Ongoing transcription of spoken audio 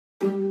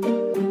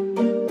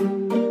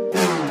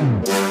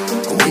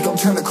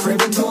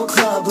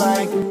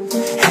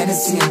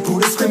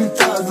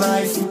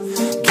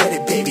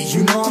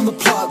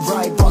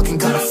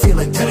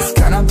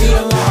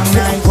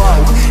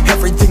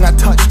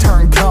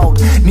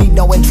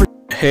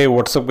Hey,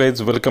 what's up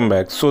guys, welcome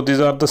back. So these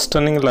are the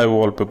stunning live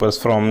wallpapers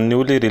from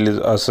newly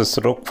released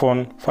Asus ROG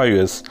Phone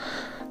 5s.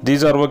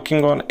 These are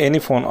working on any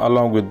phone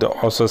along with the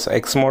Asus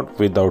X Mode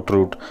without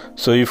root.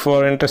 So if you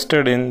are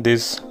interested in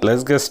this,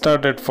 let's get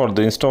started for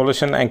the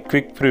installation and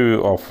quick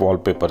preview of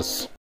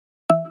wallpapers.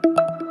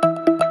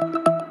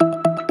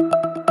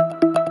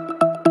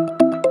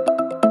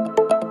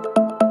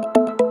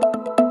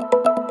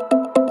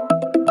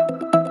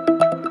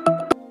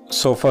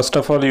 So first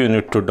of all, you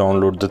need to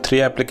download the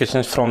 3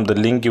 applications from the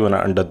link given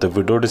under the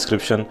video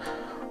description.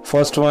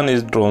 First one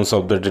is Drones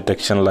of the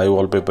Detection Live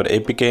Wallpaper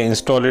APK.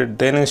 Install it,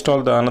 then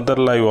install the another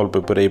live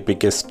wallpaper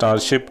APK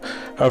Starship.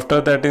 After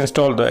that,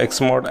 install the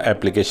XMODE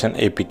application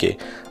APK.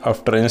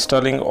 After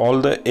installing all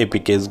the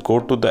APKs,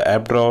 go to the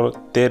app drawer.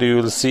 There you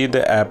will see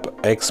the app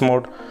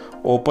XMODE.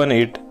 Open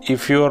it.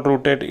 If you are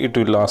rooted, it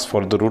will ask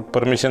for the root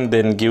permission,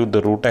 then give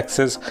the root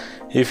access.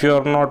 If you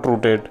are not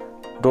rooted,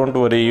 don't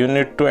worry, you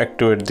need to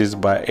activate this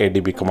by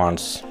ADB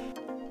commands.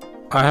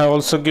 I have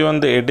also given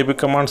the ADB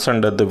commands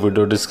under the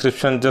video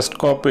description. Just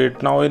copy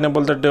it. Now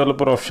enable the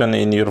developer option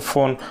in your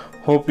phone.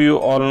 Hope you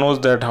all knows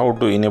that how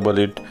to enable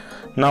it.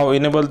 Now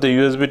enable the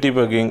USB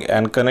debugging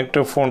and connect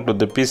your phone to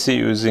the PC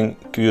using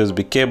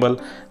USB cable.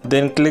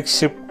 Then click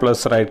Shift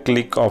plus right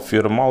click of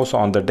your mouse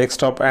on the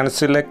desktop and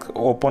select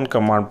Open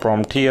Command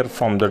Prompt here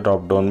from the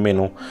drop down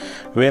menu.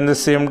 When the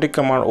CMD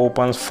command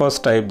opens,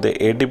 first type the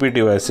ADB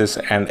devices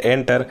and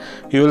enter.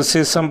 You will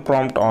see some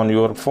prompt on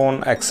your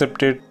phone.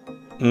 Accept it.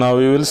 Now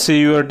you will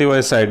see your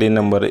device ID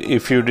number.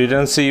 If you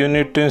didn't see, you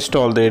need to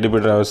install the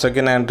ADB drivers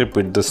again and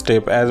repeat the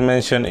step as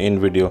mentioned in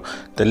video.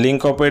 The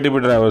link of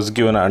ADB drivers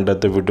given under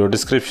the video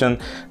description.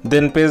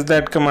 Then paste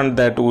that command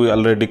that we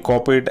already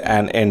copied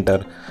and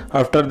enter.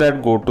 After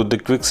that, go to the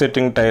quick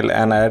setting tile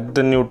and add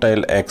the new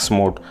tile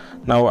XMODE.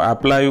 Now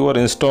apply your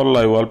install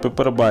live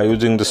wallpaper by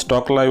using the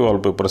stock live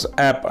wallpapers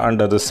app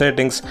under the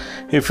settings.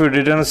 If you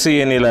didn't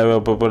see any live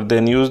wallpaper,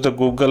 then use the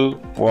Google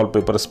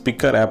Wallpaper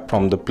Picker app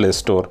from the Play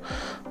Store.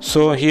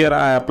 So here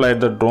I applied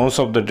the Drones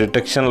of the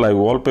Detection live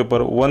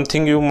wallpaper. One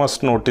thing you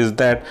must notice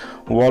that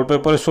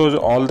wallpaper shows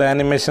all the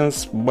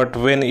animations, but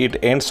when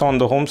it ends on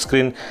the home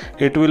screen,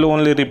 it will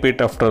only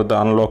repeat after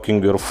the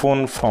unlocking your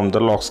phone from the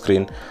lock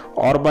screen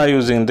or by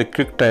using the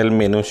quick tile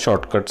menu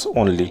shortcuts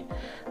only.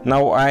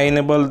 Now I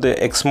enabled the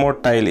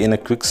XMODE tile in a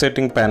quick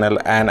setting panel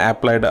and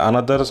applied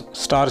another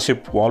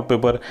Starship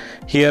wallpaper.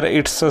 Here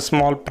it's a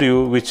small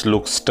preview which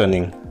looks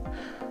stunning.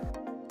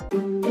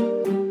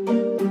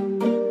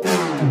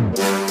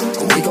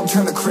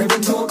 Turn the crib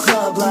into a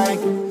club like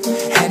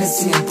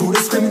Hennessy and Buddha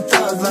screaming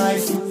thug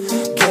life.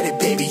 Get it,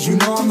 baby, you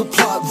know I'm the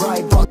plug,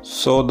 right?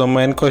 So the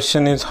main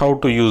question is how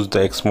to use the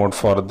XMODE.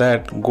 For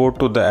that, go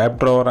to the app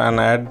drawer and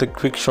add the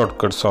quick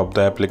shortcuts of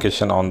the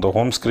application on the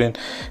home screen.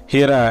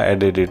 Here I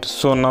added it.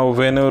 So now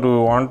whenever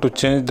we want to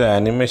change the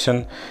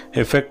animation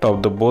effect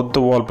of both the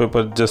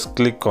wallpaper, just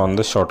click on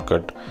the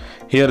shortcut.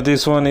 Here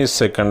this one is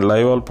second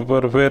live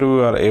wallpaper where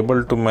we are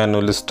able to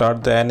manually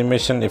start the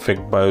animation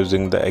effect by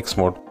using the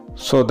XMODE.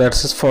 So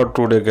that's it for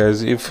today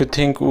guys. If you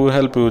think we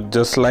help you,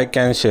 just like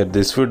and share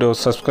this video,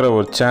 subscribe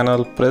our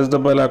channel, press the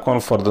bell icon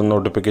for the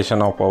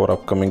notification of our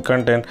upcoming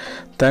content.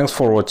 Thanks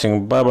for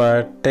watching. Bye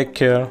bye, take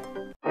care.